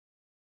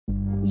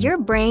Your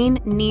brain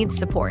needs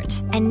support,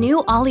 and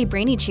new Ollie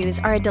Brainy Chews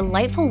are a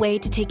delightful way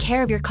to take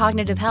care of your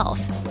cognitive health.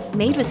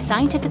 Made with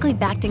scientifically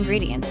backed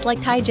ingredients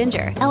like Thai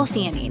ginger,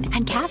 L-theanine,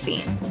 and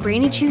caffeine,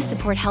 Brainy Chews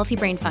support healthy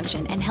brain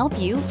function and help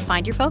you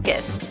find your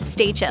focus,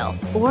 stay chill,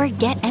 or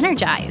get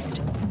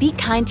energized. Be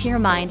kind to your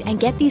mind and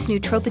get these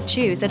nootropic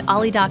chews at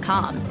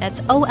ollie.com.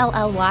 That's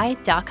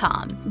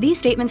OLLY.com. These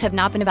statements have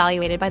not been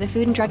evaluated by the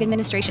Food and Drug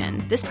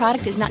Administration. This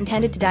product is not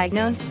intended to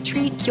diagnose,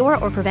 treat, cure,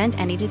 or prevent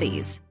any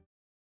disease.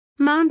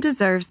 Mom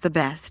deserves the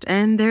best,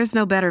 and there's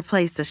no better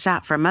place to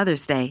shop for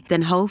Mother's Day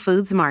than Whole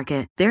Foods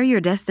Market. They're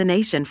your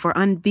destination for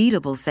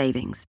unbeatable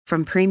savings,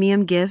 from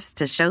premium gifts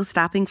to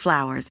show-stopping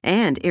flowers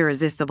and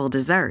irresistible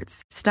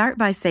desserts. Start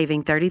by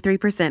saving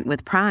 33%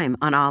 with Prime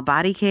on all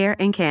body care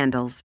and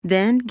candles.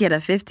 Then get a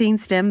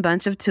 15-stem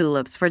bunch of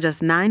tulips for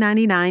just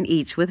 $9.99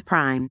 each with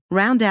Prime.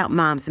 Round out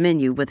Mom's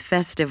menu with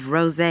festive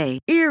rosé,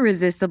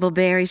 irresistible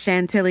berry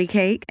chantilly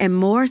cake, and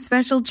more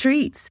special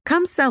treats.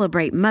 Come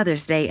celebrate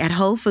Mother's Day at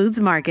Whole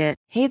Foods Market.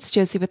 Hey, it's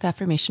Josie with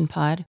Affirmation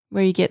Pod,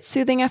 where you get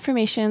soothing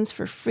affirmations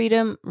for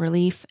freedom,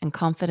 relief, and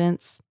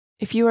confidence.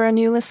 If you are a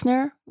new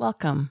listener,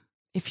 welcome.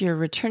 If you're a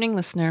returning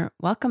listener,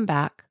 welcome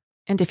back.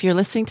 And if you're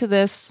listening to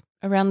this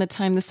around the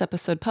time this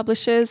episode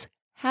publishes,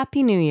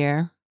 Happy New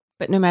Year.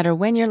 But no matter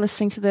when you're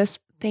listening to this,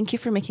 thank you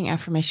for making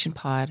Affirmation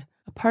Pod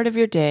a part of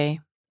your day.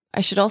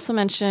 I should also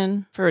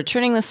mention for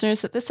returning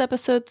listeners that this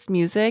episode's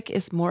music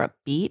is more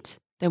upbeat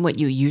than what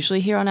you usually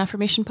hear on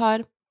Affirmation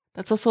Pod.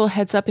 That's also a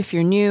heads up if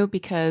you're new,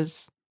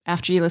 because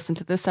after you listen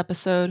to this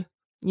episode,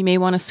 you may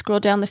want to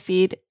scroll down the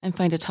feed and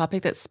find a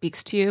topic that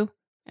speaks to you.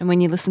 And when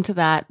you listen to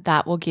that,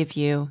 that will give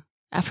you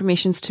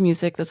affirmations to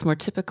music that's more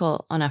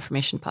typical on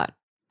Affirmation Pod.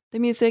 The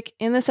music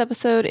in this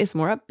episode is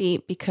more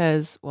upbeat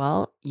because,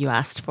 well, you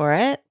asked for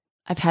it.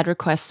 I've had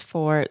requests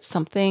for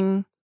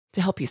something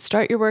to help you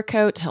start your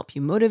workout, to help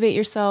you motivate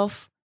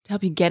yourself, to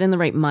help you get in the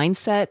right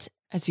mindset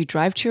as you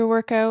drive to your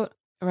workout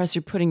or as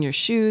you're putting your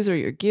shoes or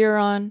your gear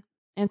on.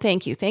 And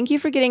thank you. Thank you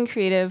for getting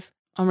creative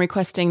on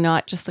requesting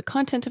not just the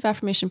content of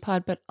Affirmation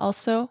Pod, but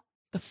also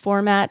the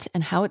format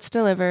and how it's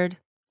delivered.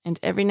 And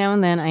every now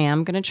and then I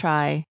am going to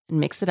try and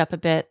mix it up a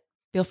bit.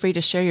 Feel free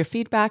to share your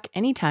feedback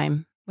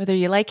anytime. Whether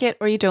you like it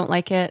or you don't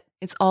like it,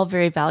 it's all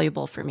very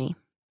valuable for me.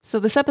 So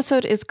this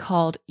episode is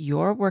called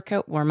Your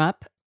Workout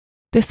Warm-Up.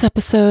 This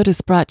episode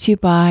is brought to you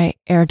by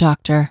Air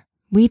Doctor.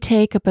 We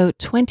take about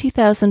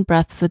 20,000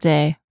 breaths a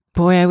day.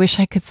 Boy, I wish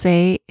I could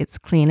say it's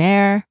clean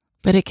air,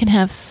 but it can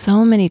have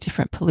so many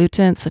different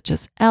pollutants such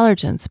as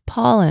allergens,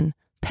 pollen,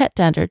 pet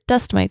dander,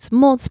 dust mites,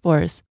 mold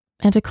spores.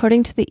 And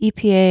according to the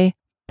EPA,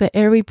 the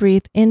air we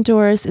breathe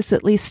indoors is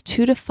at least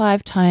 2 to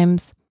 5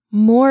 times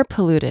more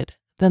polluted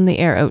than the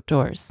air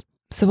outdoors.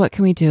 So what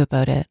can we do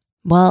about it?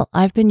 Well,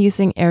 I've been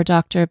using Air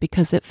Doctor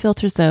because it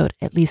filters out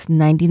at least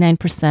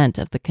 99%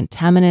 of the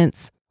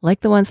contaminants,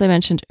 like the ones I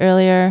mentioned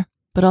earlier,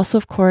 but also,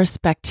 of course,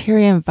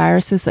 bacteria and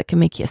viruses that can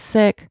make you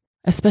sick.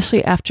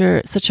 Especially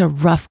after such a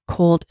rough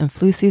cold and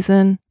flu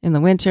season in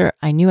the winter,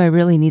 I knew I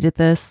really needed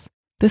this.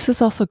 This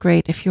is also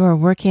great if you are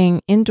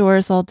working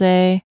indoors all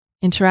day,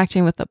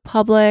 interacting with the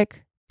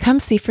public. Come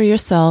see for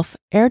yourself.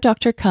 Air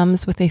Doctor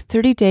comes with a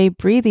 30-day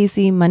breathe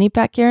easy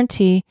money-back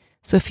guarantee.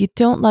 So if you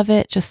don't love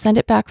it, just send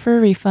it back for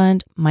a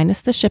refund,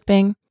 minus the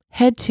shipping.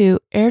 Head to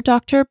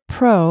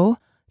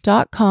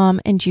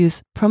airdoctorpro.com and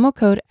use promo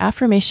code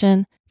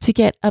AFFIRMATION to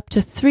get up to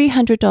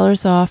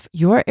 $300 off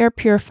your air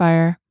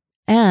purifier.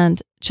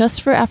 And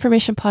just for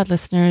Affirmation Pod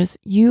listeners,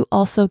 you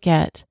also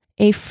get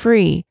a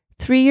free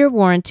 3-year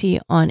warranty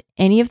on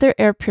any of their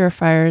air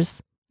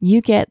purifiers.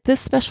 You get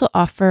this special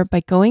offer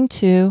by going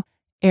to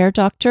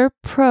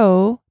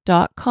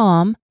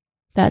airdoctorpro.com.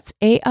 That's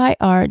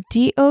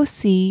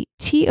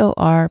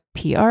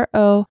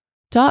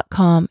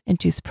airdoctorpro.com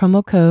and use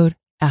promo code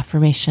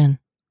AFFIRMATION.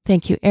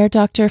 Thank you, Air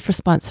Doctor, for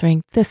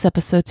sponsoring this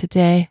episode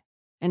today.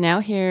 And now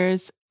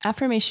here's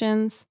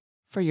affirmations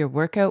for your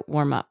workout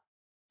warm-up.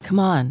 Come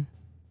on.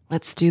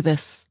 Let's do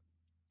this.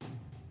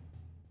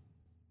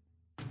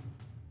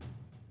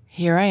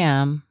 Here I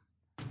am.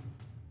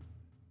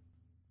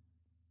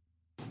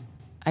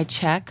 I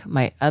check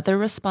my other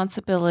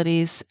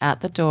responsibilities at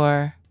the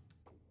door.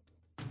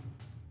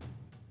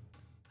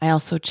 I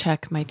also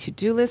check my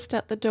to-do list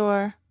at the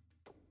door.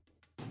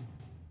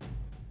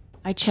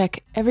 I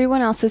check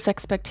everyone else's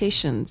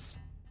expectations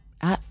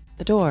at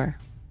the door.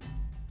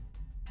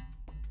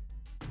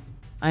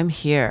 I'm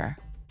here.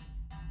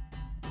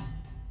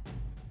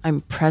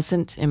 I'm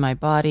present in my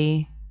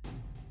body.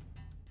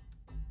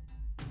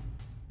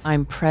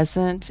 I'm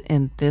present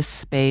in this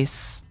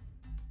space.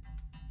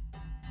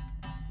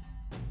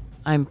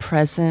 I'm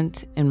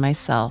present in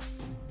myself.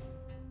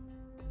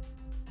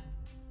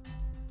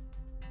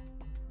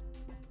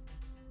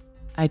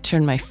 I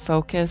turn my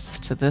focus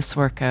to this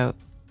workout.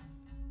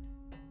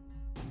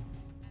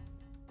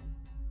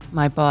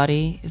 My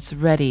body is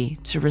ready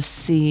to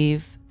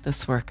receive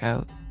this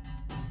workout.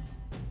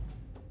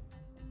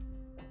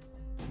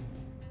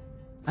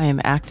 I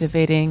am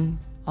activating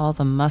all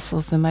the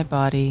muscles in my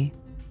body.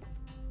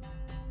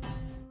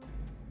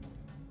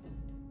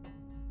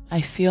 I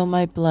feel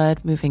my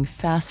blood moving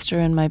faster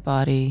in my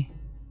body.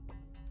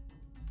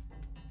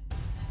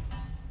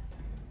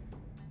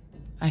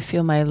 I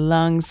feel my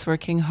lungs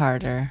working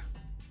harder.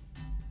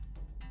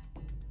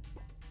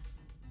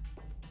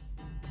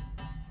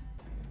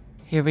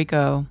 Here we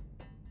go.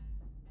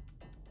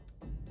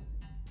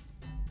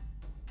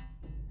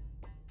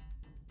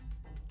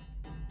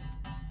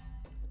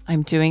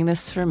 I'm doing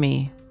this for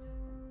me.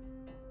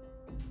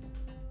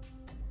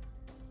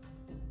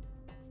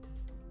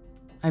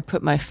 I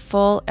put my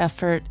full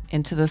effort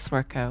into this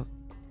workout.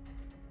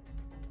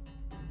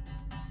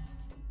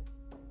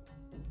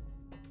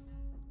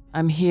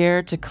 I'm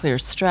here to clear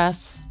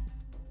stress.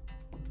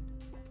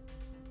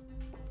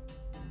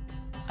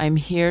 I'm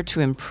here to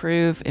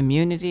improve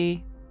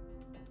immunity.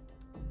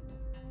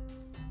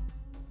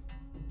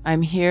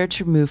 I'm here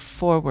to move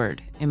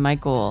forward in my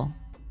goal.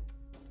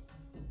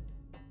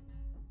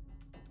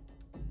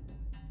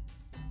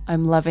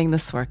 I'm loving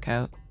this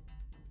workout.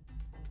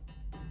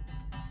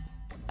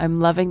 I'm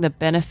loving the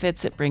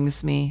benefits it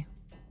brings me.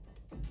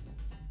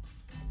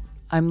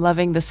 I'm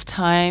loving this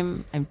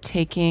time I'm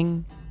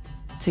taking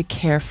to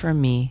care for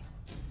me.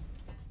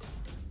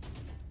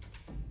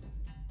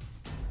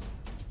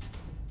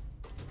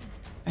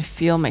 I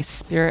feel my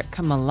spirit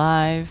come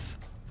alive.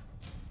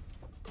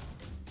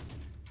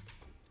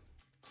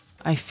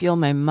 I feel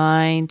my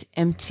mind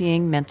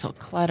emptying mental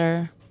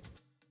clutter.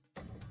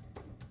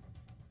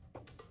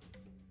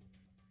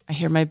 I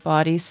hear my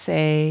body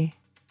say,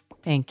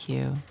 thank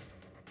you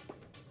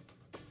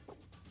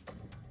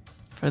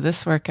for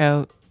this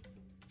workout,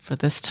 for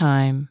this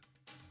time,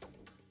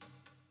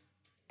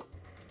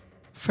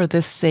 for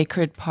this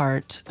sacred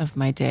part of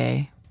my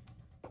day.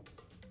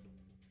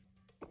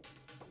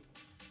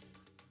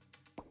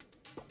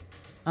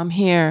 I'm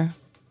here.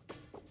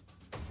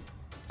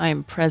 I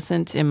am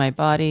present in my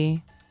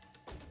body.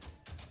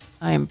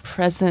 I am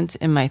present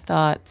in my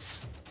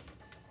thoughts.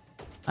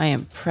 I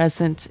am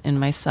present in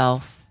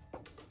myself.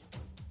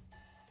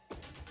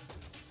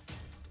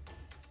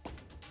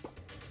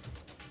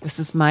 This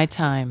is my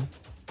time.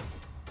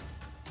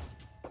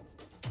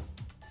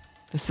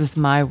 This is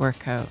my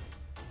workout.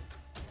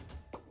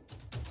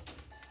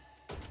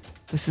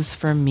 This is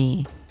for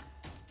me.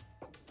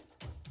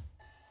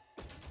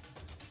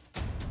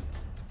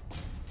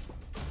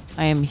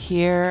 I am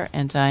here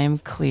and I am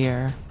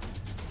clear.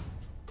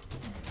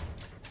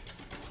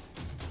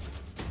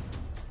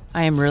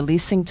 I am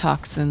releasing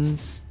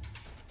toxins.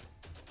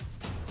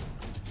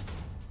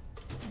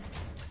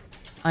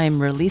 I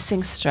am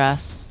releasing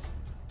stress.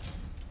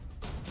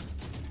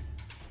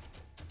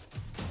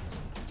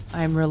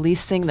 I am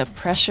releasing the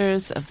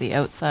pressures of the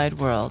outside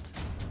world.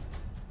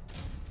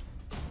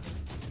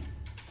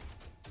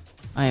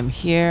 I am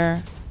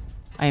here.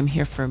 I am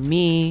here for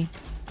me.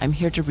 I'm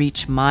here to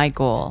reach my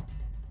goal.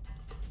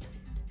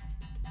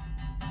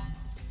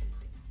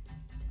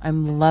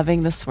 I'm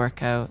loving this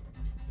workout.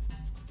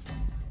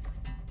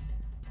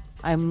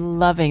 I'm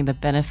loving the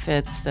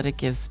benefits that it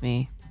gives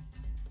me.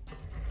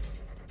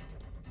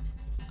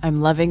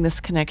 I'm loving this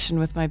connection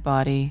with my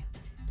body.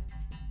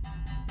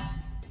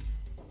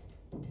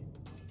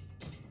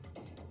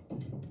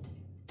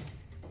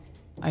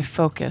 I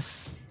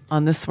focus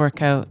on this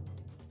workout.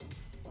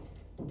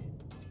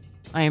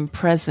 I am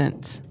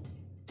present.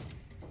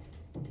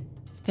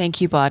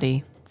 Thank you,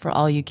 body, for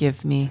all you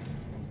give me.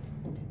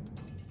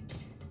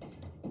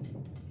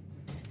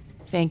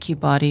 Thank you,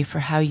 body, for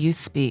how you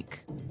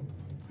speak.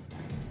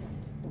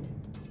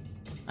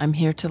 I'm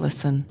here to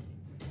listen.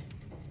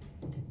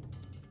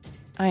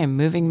 I am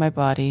moving my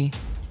body.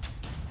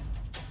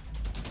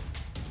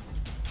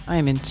 I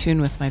am in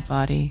tune with my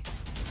body.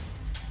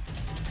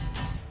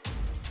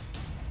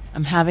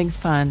 I'm having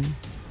fun.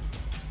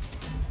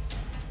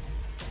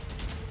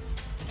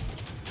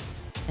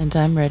 And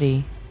I'm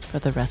ready for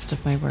the rest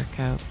of my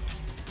workout.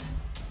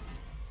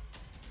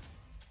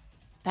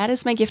 That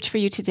is my gift for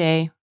you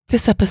today.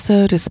 This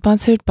episode is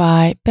sponsored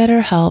by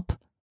BetterHelp.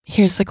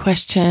 Here's the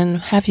question.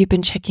 Have you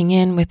been checking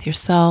in with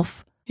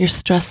yourself, your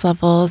stress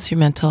levels, your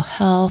mental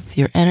health,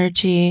 your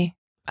energy?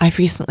 I've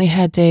recently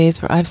had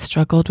days where I've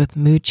struggled with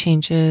mood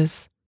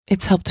changes.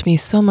 It's helped me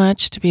so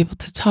much to be able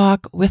to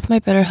talk with my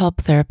BetterHelp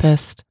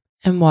therapist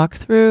and walk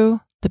through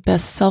the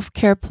best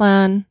self-care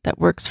plan that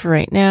works for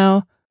right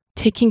now.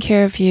 Taking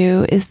care of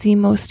you is the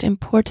most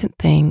important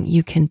thing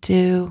you can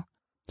do.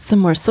 Some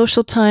more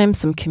social time,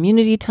 some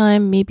community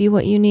time may be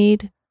what you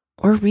need,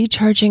 or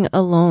recharging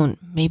alone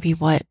may be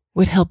what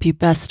would help you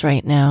best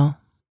right now.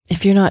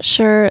 If you're not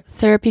sure,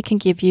 therapy can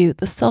give you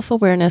the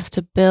self-awareness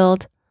to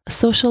build a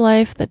social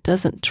life that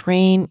doesn't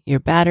drain your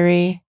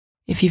battery.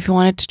 If you've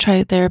wanted to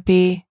try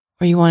therapy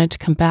or you wanted to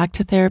come back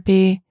to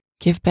therapy,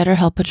 give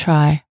BetterHelp a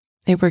try.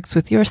 It works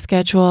with your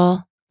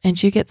schedule,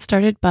 and you get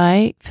started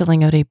by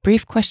filling out a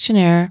brief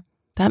questionnaire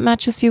that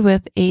matches you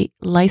with a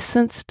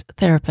licensed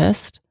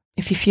therapist.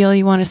 If you feel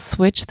you want to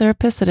switch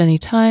therapists at any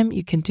time,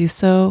 you can do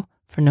so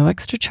for no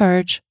extra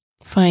charge.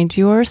 Find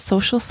your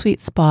social sweet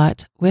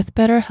spot with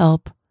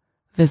BetterHelp.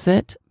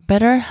 Visit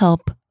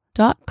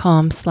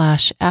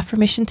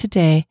betterhelp.com/affirmation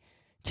today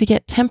to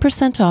get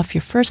 10% off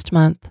your first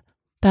month.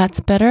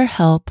 That's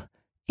BetterHelp,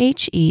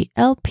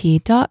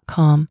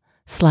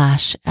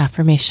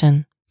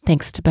 HELP.com/affirmation.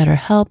 Thanks to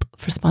BetterHelp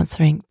for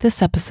sponsoring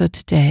this episode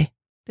today.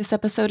 This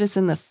episode is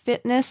in the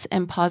fitness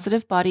and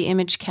positive body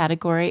image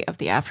category of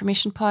the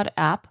Affirmation Pod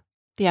app.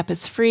 The app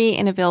is free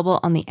and available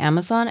on the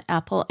Amazon,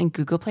 Apple, and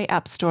Google Play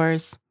app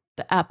stores.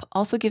 The app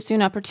also gives you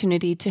an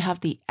opportunity to have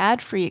the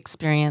ad-free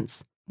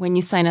experience when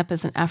you sign up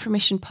as an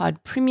Affirmation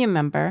Pod premium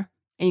member,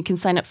 and you can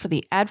sign up for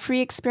the ad-free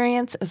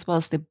experience as well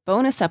as the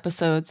bonus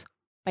episodes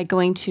by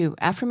going to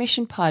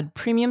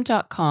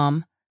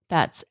affirmationpodpremium.com.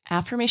 That's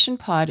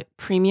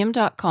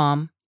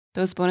affirmationpodpremium.com.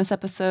 Those bonus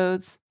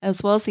episodes,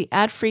 as well as the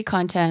ad-free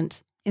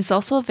content, is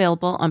also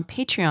available on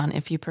Patreon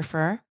if you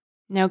prefer.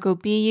 Now go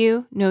be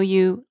you, know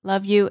you,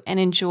 love you, and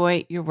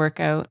enjoy your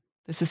workout.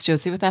 This is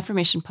Josie with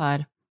Affirmation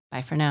Pod.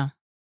 Bye for now.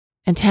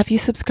 And have you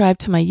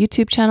subscribed to my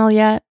YouTube channel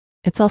yet?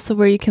 It's also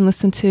where you can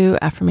listen to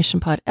Affirmation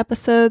Pod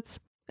episodes,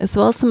 as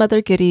well as some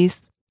other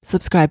goodies.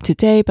 Subscribe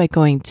today by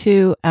going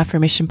to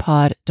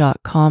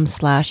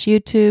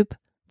affirmationpod.com/YouTube.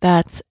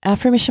 That's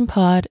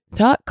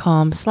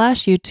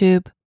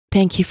affirmationpod.com/YouTube.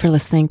 Thank you for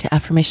listening to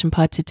Affirmation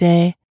Pod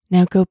today.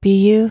 Now go be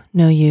you,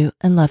 know you,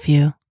 and love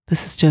you.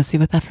 This is Josie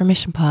with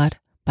Affirmation Pod.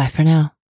 Bye for now.